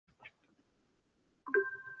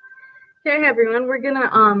Okay, everyone, we're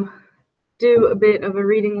gonna do a bit of a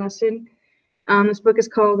reading lesson. This book is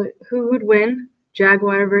called Who Would Win?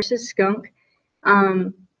 Jaguar versus Skunk.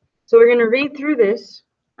 So we're gonna read through this.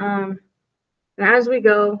 And as we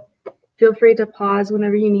go, feel free to pause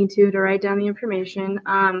whenever you need to write down the information.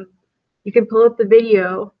 You can pull up the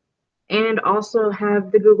video and also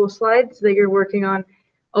have the Google Slides that you're working on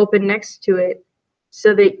open next to it,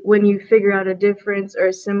 so that when you figure out a difference or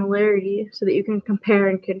a similarity, so that you can compare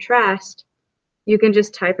and contrast, you can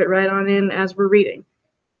just type it right on in as we're reading.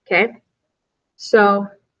 Okay? So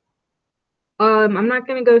I'm not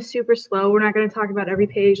going to go super slow. We're not going to talk about every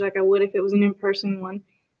page like I would if it was an in-person one. I'm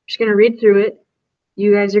just going to read through it.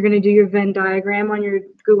 You guys are going to do your Venn diagram on your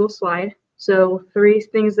Google slide. So 3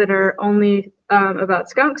 things that are only about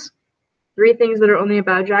skunks, 3 things that are only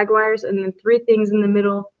about jaguars, and then 3 things in the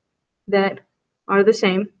middle that are the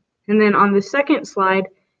same. And then on the second slide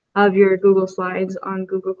of your Google Slides on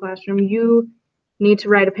Google Classroom, you need to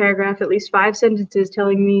write a paragraph, at least 5 sentences,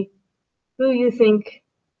 telling me who you think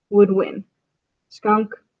would win,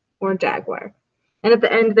 skunk or jaguar. And at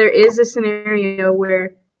the end, there is a scenario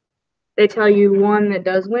where they tell you one that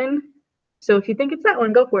does win. So if you think it's that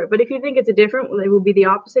one, go for it. But if you think it's a different, it will be the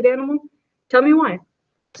opposite animal, tell me why.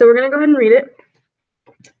 So we're going to go ahead and read it.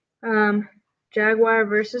 Jaguar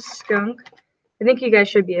versus skunk. I think you guys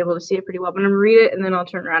should be able to see it pretty well, but I'm going to read it and then I'll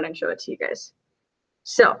turn around and show it to you guys.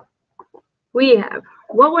 So we have,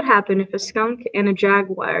 what would happen if a skunk and a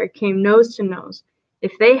jaguar came nose to nose?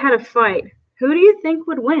 If they had a fight, who do you think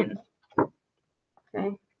would win?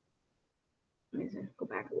 Okay. Let me go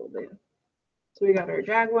back a little bit. So we got our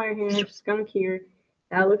jaguar here, skunk here.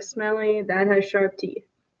 That looks smelly. That has sharp teeth.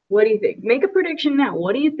 What do you think? Make a prediction now.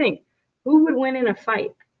 What do you think? Who would win in a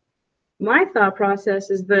fight? My thought process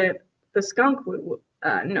is that the skunk would,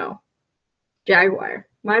 no, jaguar.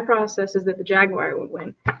 My process is that the jaguar would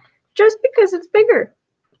win, just because it's bigger.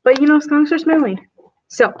 But you know, skunks are smelly.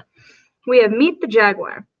 So we have meet the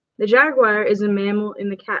jaguar. The jaguar is a mammal in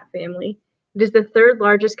the cat family. It is the 3rd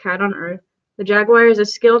largest cat on Earth. The jaguar is a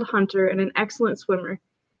skilled hunter and an excellent swimmer.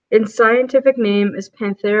 Its scientific name is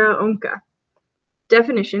Panthera onca.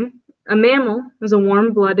 Definition: a mammal is a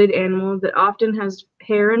warm-blooded animal that often has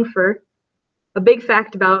hair and fur. A big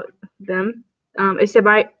fact about them is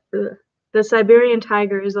the Siberian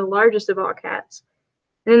tiger is the largest of all cats.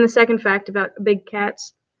 And then the second fact about big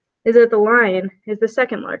cats is that the lion is the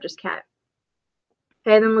 2nd largest cat.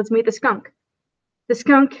 Okay, then let's meet the skunk. The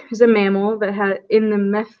skunk is a mammal that had in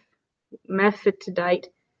the Mephitidae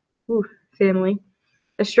family.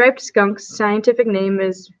 A striped skunk's scientific name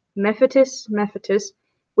is Mephitis,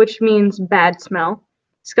 which means bad smell.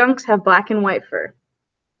 Skunks have black and white fur.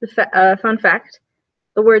 Fun fact,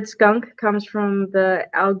 the word skunk comes from the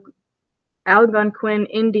Algonquin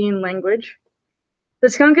Indian language. The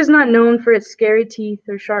skunk is not known for its scary teeth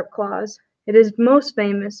or sharp claws. It is most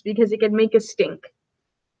famous because it can make a stink.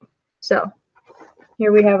 So,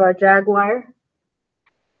 here we have our jaguar.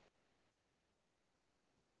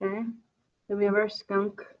 Okay, then we have our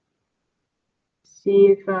skunk. See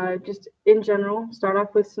if, just in general, start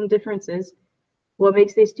off with some differences. What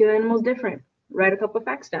makes these 2 animals different? Write a couple of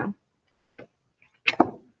facts down.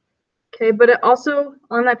 Okay, but also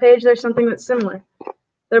on that page, there's something that's similar.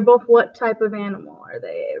 They're both what type of animal? Are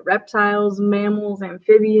they reptiles, mammals,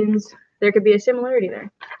 amphibians? There could be a similarity there.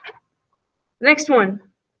 Next one,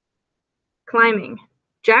 climbing.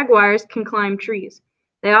 Jaguars can climb trees.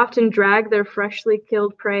 They often drag their freshly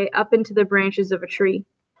killed prey up into the branches of a tree.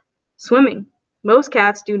 Swimming. Most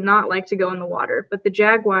cats do not like to go in the water, but the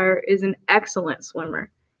jaguar is an excellent swimmer.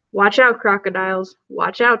 Watch out, crocodiles.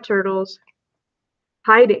 Watch out, turtles.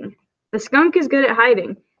 Hiding. The skunk is good at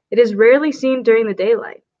hiding. It is rarely seen during the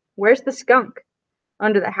daylight. Where's the skunk?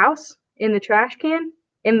 Under the house? In the trash can?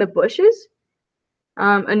 In the bushes?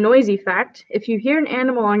 A noisy fact, if you hear an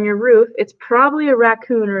animal on your roof, it's probably a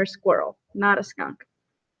raccoon or a squirrel, not a skunk.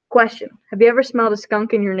 Question, have you ever smelled a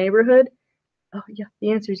skunk in your neighborhood? Oh yeah,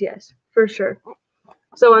 the answer is yes, for sure.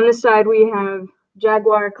 So on this side we have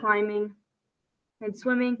jaguar climbing and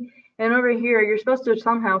swimming, and over here you're supposed to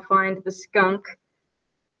somehow find the skunk.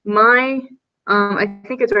 I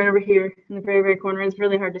think it's right over here in the very, very corner. It's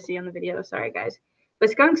really hard to see on the video. Sorry, guys.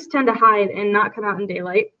 But skunks tend to hide and not come out in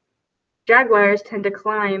daylight. Jaguars tend to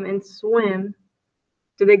climb and swim.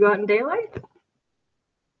 Do they go out in daylight?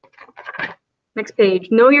 Next page.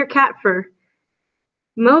 Know your cat fur.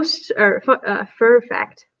 Fur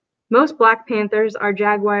fact. Most black panthers are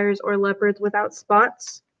jaguars or leopards without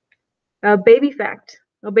spots. Baby fact.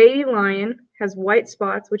 A baby lion has white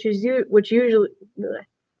spots,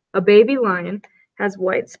 a baby lion has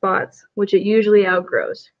white spots, which it usually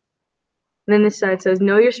outgrows. And then this side says,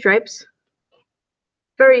 know your stripes.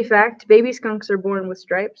 Furry fact, baby skunks are born with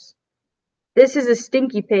stripes. This is a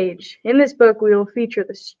stinky page. In this book, we will feature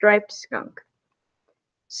the striped skunk.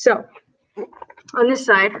 So, on this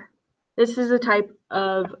side, this is a type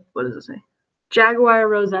of, what does it say? Jaguar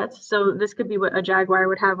rosettes. So this could be what a jaguar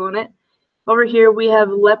would have on it. Over here, we have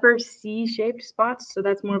leopard C-shaped spots. So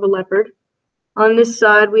that's more of a leopard. On this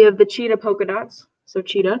side, we have the cheetah polka dots. So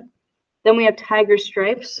cheetah. Then we have tiger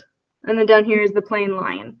stripes. And then down here is the plain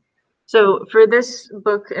lion. So for this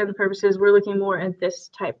book and purposes, we're looking more at this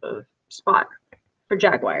type of spot for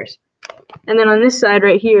jaguars. And then on this side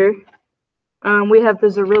right here, we have the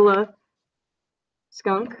Zorilla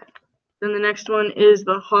skunk. Then the next one is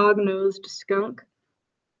the hog-nosed skunk.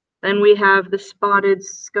 Then we have the spotted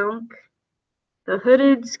skunk, the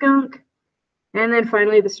hooded skunk, and then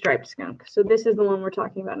finally the striped skunk. So this is the one we're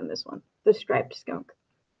talking about in this one, the striped skunk.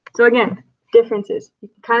 So again, differences. You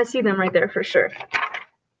can kind of see them right there for sure.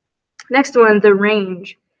 Next one, the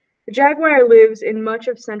range. The jaguar lives in much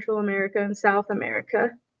of Central America and South America.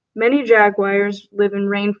 Many jaguars live in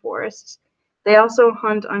rainforests. They also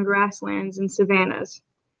hunt on grasslands and savannas.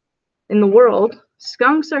 In the world,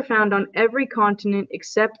 skunks are found on every continent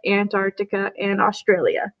except Antarctica and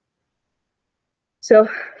Australia. So,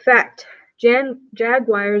 fact,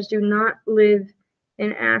 jaguars do not live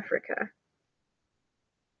in Africa.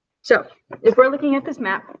 So, if we're looking at this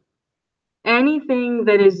map, anything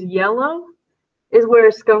that is yellow is where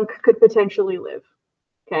a skunk could potentially live.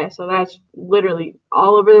 Okay, so that's literally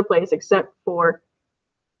all over the place except for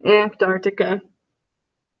Antarctica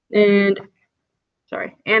and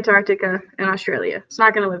Australia. It's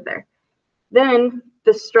not going to live there. Then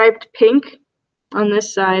the striped pink on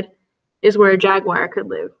this side is where a jaguar could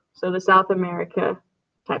live. So the South America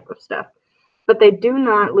type of stuff. But they do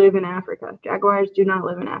not live in Africa. Jaguars do not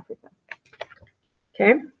live in Africa.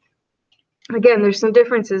 Okay. Again, there's some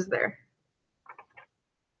differences there.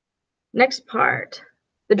 Next part.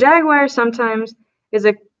 The jaguar sometimes is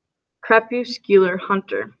a crepuscular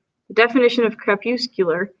hunter. The definition of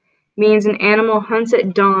crepuscular means an animal hunts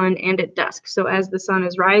at dawn and at dusk, so as the sun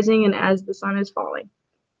is rising and as the sun is falling.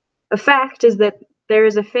 A fact is that there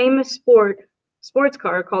is a famous sports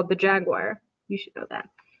car called the Jaguar. You should know that.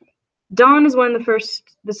 Dawn is when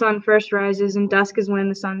the sun first rises, and dusk is when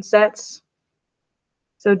the sun sets.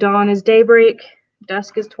 So dawn is daybreak,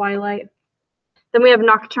 dusk is twilight. Then we have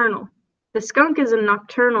nocturnal. The skunk is a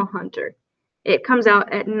nocturnal hunter. It comes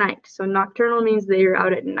out at night, so nocturnal means that you're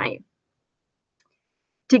out at night.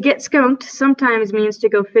 To get skunked sometimes means to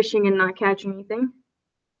go fishing and not catch anything.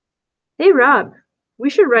 Hey, Rob,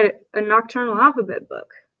 we should write a nocturnal alphabet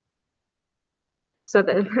book. So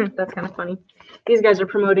that's kind of funny. These guys are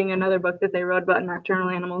promoting another book that they wrote about nocturnal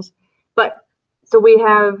animals. But so we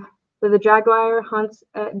have the jaguar hunts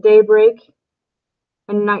at daybreak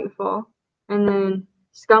and nightfall, and then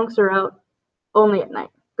skunks are out only at night.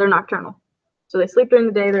 They're nocturnal. So they sleep during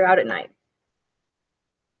the day, they're out at night.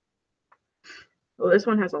 Well, this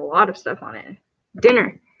one has a lot of stuff on it.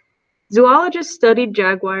 Dinner. Zoologists studied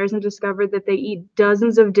jaguars and discovered that they eat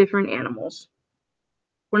dozens of different animals.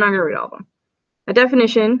 We're not going to read all of them. A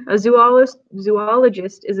definition, a zoologist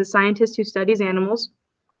is a scientist who studies animals.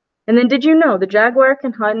 And then did you know the jaguar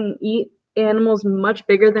can hunt and eat animals much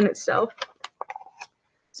bigger than itself?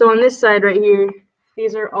 So on this side right here,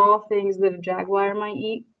 these are all things that a jaguar might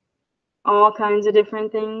eat. All kinds of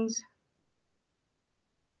different things.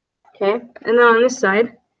 Okay, and then on this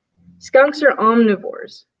side, skunks are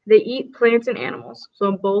omnivores. They eat plants and animals,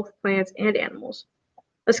 so both plants and animals.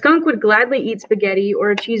 A skunk would gladly eat spaghetti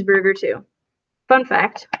or a cheeseburger too. Fun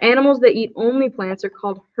fact, animals that eat only plants are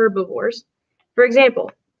called herbivores. For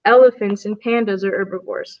example, elephants and pandas are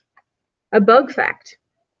herbivores. A bug fact,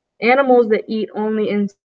 animals that eat only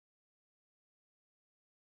insects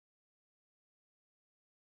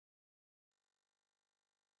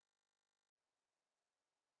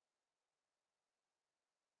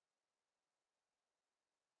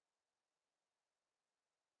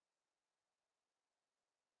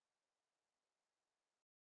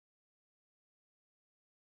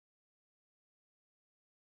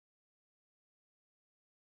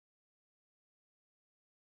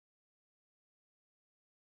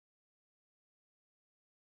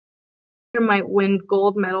might win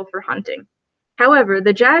gold medal for hunting. However,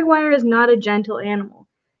 the jaguar is not a gentle animal.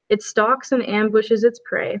 It stalks and ambushes its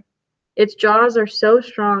prey. Its jaws are so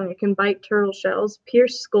strong it can bite turtle shells,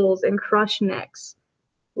 pierce skulls, and crush necks.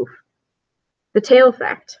 Oof. The tail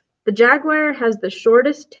fact. The jaguar has the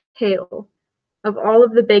shortest tail of all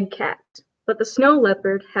of the big cats, but the snow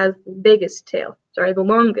leopard has the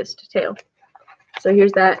longest tail. So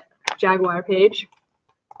here's that jaguar page.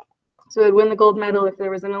 So it would win the gold medal if there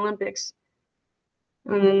was an Olympics.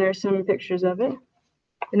 And then there's some pictures of it.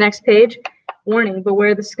 The next page, warning,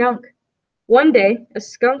 beware the skunk. One day, a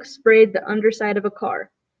skunk sprayed the underside of a car.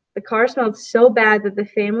 The car smelled so bad that the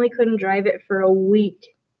family couldn't drive it for a week.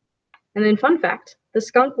 And then fun fact, the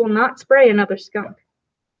skunk will not spray another skunk.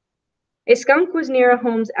 A skunk was near a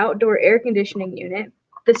home's outdoor air conditioning unit.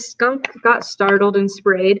 The skunk got startled and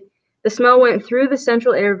sprayed. The smell went through the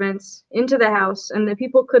central air vents into the house, and the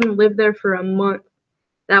people couldn't live there for a month.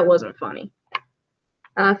 That wasn't funny.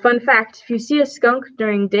 Fun fact, if you see a skunk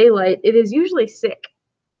during daylight, it is usually sick.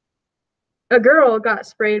 A girl got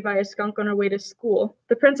sprayed by a skunk on her way to school.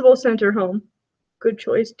 The principal sent her home. Good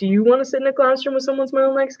choice. Do you want to sit in a classroom with someone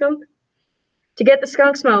smelling like skunk? To get the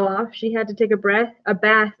skunk smell off, she had to take a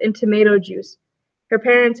bath in tomato juice. Her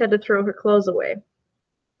parents had to throw her clothes away.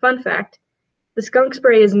 Fun fact, the skunk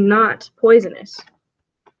spray is not poisonous.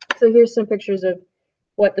 So here's some pictures of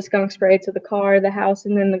what the skunk sprayed. So the car, the house,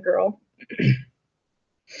 and then the girl.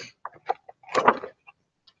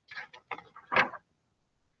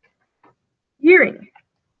 Hearing.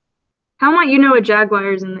 How might you know a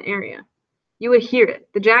jaguar is in the area? You would hear it.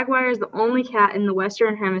 The jaguar is the only cat in the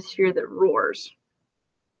Western Hemisphere that roars.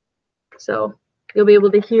 So you'll be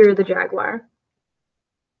able to hear the jaguar.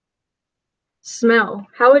 Smell.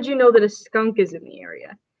 How would you know that a skunk is in the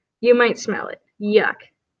area? You might smell it. Yuck.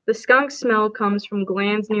 The skunk's smell comes from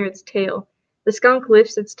glands near its tail. The skunk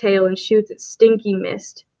lifts its tail and shoots its stinky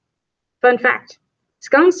mist. Fun fact.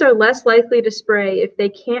 Skunks are less likely to spray if they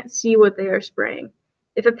can't see what they are spraying.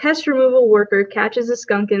 If a pest removal worker catches a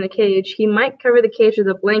skunk in a cage, he might cover the cage with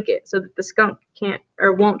a blanket so that the skunk can't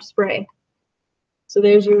or won't spray. So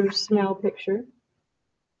there's your smell picture.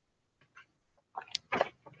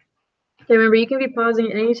 Okay, remember, you can be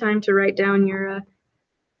pausing at any time to write down your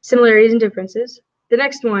similarities and differences. The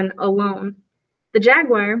next one, alone. The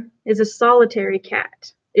jaguar is a solitary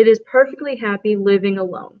cat. It is perfectly happy living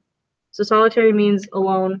alone. So solitary means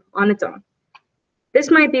alone on its own.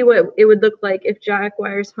 This might be what it would look like if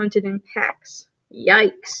jaguars hunted in packs.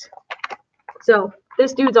 Yikes. So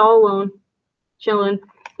this dude's all alone, chilling.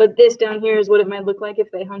 But this down here is what it might look like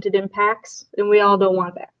if they hunted in packs, and we all don't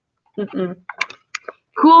want that.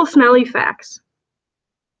 Cool, smelly facts.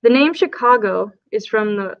 The name Chicago is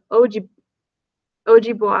from the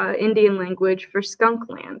Ojibwa Indian language for skunk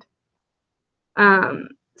land.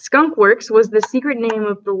 Skunk Works was the secret name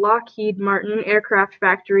of the Lockheed Martin aircraft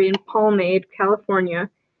factory in Palmade, California,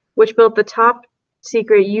 which built the top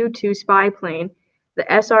secret U-2 spy plane, the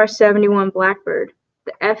SR-71 Blackbird,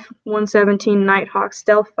 the F-117 Nighthawk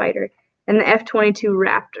stealth fighter, and the F-22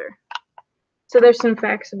 Raptor. So there's some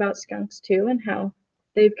facts about skunks too and how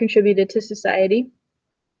they've contributed to society.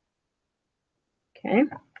 Okay.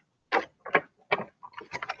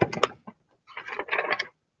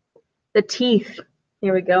 The teeth.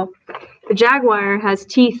 Here we go. The jaguar has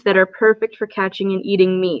teeth that are perfect for catching and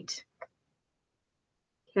eating meat.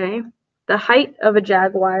 Okay. The height of a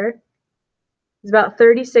jaguar is about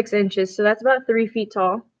 36 inches, so that's about 3 feet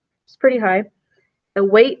tall. It's pretty high. The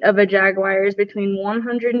weight of a jaguar is between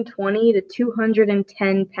 120 to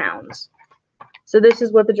 210 pounds. So this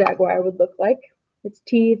is what the jaguar would look like. Its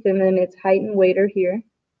teeth and then its height and weight are here.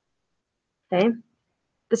 Okay.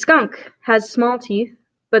 The skunk has small teeth,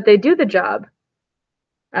 but they do the job.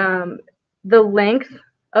 The length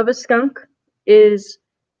of a skunk is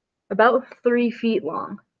about 3 feet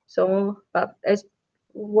long, so about as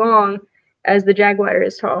long as the jaguar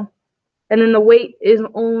is tall. And then the weight is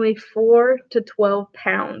only 4 to 12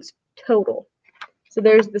 pounds total. So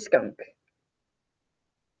there's the skunk.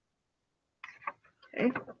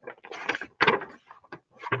 Okay.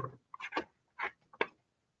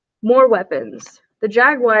 More weapons. The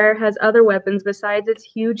jaguar has other weapons besides its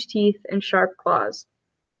huge teeth and sharp claws.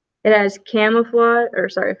 It has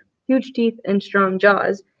huge teeth and strong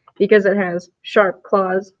jaws because it has sharp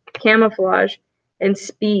claws, camouflage, and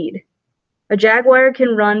speed. A jaguar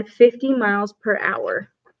can run 50 miles per hour.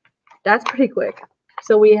 That's pretty quick.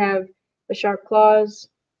 So we have the sharp claws,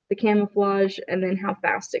 the camouflage, and then how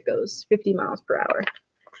fast it goes, 50 miles per hour.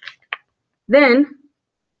 Then,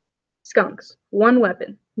 skunks, one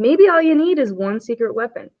weapon. Maybe all you need is one secret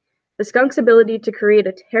weapon. The skunk's ability to create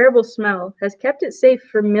a terrible smell has kept it safe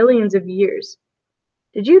for millions of years.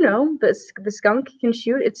 Did you know that the skunk can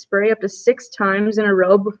shoot its spray up to 6 times in a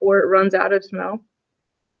row before it runs out of smell?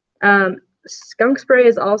 Skunk spray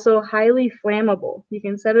is also highly flammable. You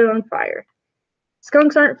can set it on fire.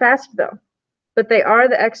 Skunks aren't fast though, but they are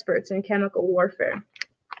the experts in chemical warfare.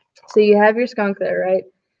 So you have your skunk there, right?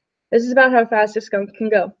 This is about how fast a skunk can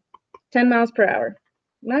go. 10 miles per hour.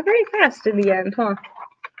 Not very fast in the end, huh?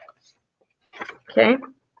 Okay.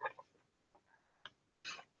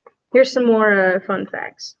 Here's some more fun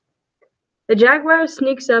facts. The jaguar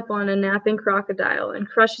sneaks up on a napping crocodile and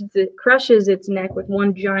crushes its neck with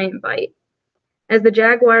one giant bite. As the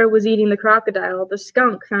jaguar was eating the crocodile, the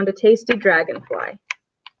skunk found a tasty dragonfly.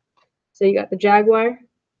 So you got the jaguar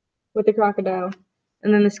with the crocodile,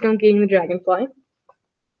 and then the skunk eating the dragonfly.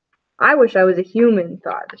 I wish I was a human,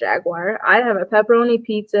 thought the jaguar. I'd have a pepperoni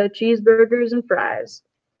pizza, cheeseburgers, and fries.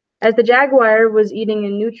 As the jaguar was eating a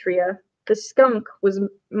nutria, the skunk was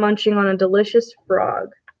munching on a delicious frog.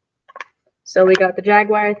 So we got the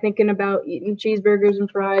jaguar thinking about eating cheeseburgers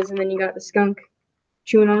and fries, and then you got the skunk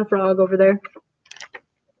chewing on a frog over there.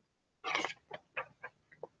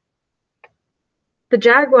 The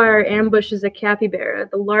jaguar ambushes a capybara,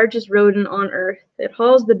 the largest rodent on Earth. It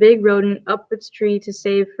hauls the big rodent up its tree to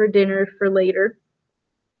save for dinner for later.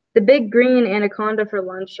 The big green anaconda for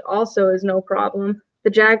lunch also is no problem. The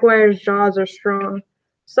jaguar's jaws are strong.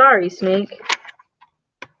 Sorry, snake.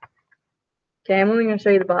 Okay, I'm only going to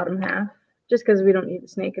show you the bottom half, just because we don't need the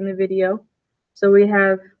snake in the video. So we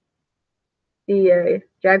have the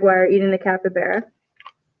jaguar eating the capybara.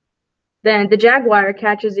 Then the jaguar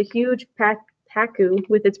catches a huge pacu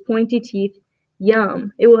with its pointy teeth.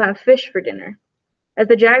 Yum, it will have fish for dinner. As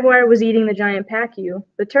the jaguar was eating the giant pacu,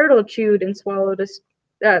 the turtle chewed and swallowed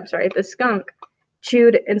the skunk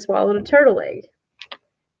chewed and swallowed a turtle egg.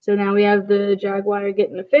 So now we have the jaguar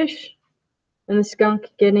getting the fish and the skunk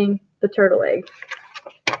getting the turtle egg.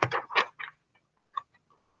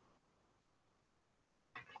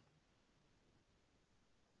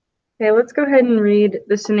 Okay, let's go ahead and read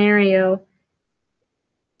the scenario.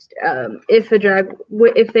 If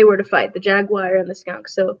they were to fight, the jaguar and the skunk.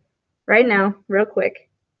 So right now, real quick,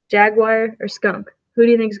 jaguar or skunk, who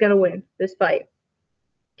do you think is going to win this fight?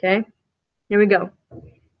 Okay, here we go.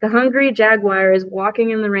 The hungry jaguar is walking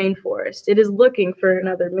in the rainforest. It is looking for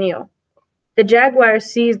another meal. The jaguar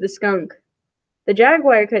sees the skunk. The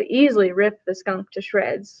jaguar could easily rip the skunk to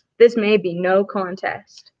shreds. This may be no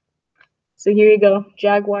contest. So here you go.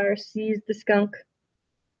 Jaguar sees the skunk.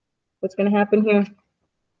 What's going to happen here?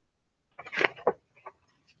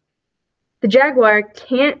 The jaguar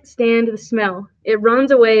can't stand the smell. It runs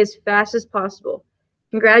away as fast as possible.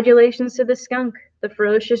 Congratulations to the skunk. The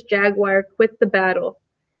ferocious jaguar quit the battle.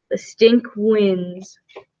 The stink wins.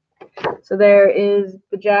 So there is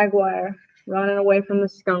the jaguar running away from the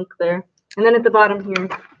skunk there. And then at the bottom here,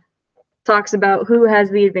 talks about who has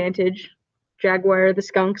the advantage, jaguar or the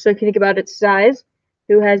skunk. So if you think about its size,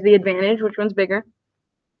 who has the advantage, which one's bigger?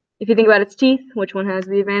 If you think about its teeth, which one has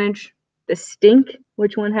the advantage? The stink,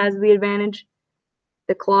 which one has the advantage?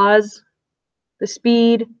 The claws, the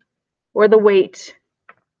speed, or the weight?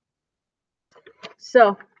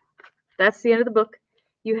 So that's the end of the book.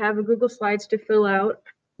 You have a Google Slides to fill out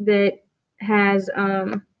that has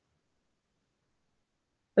a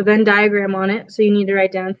Venn diagram on it. So you need to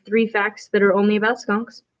write down 3 facts that are only about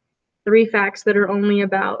skunks, 3 facts that are only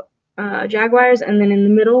about jaguars, and then in the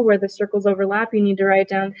middle where the circles overlap, you need to write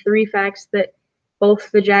down 3 facts that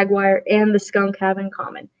both the jaguar and the skunk have in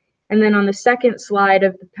common. And then on the second slide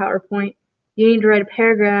of the PowerPoint, you need to write a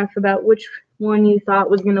paragraph about which one you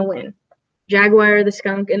thought was going to win, jaguar or the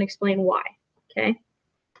skunk, and explain why. Okay,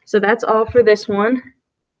 so that's all for this one.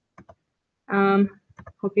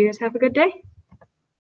 Hope you guys have a good day.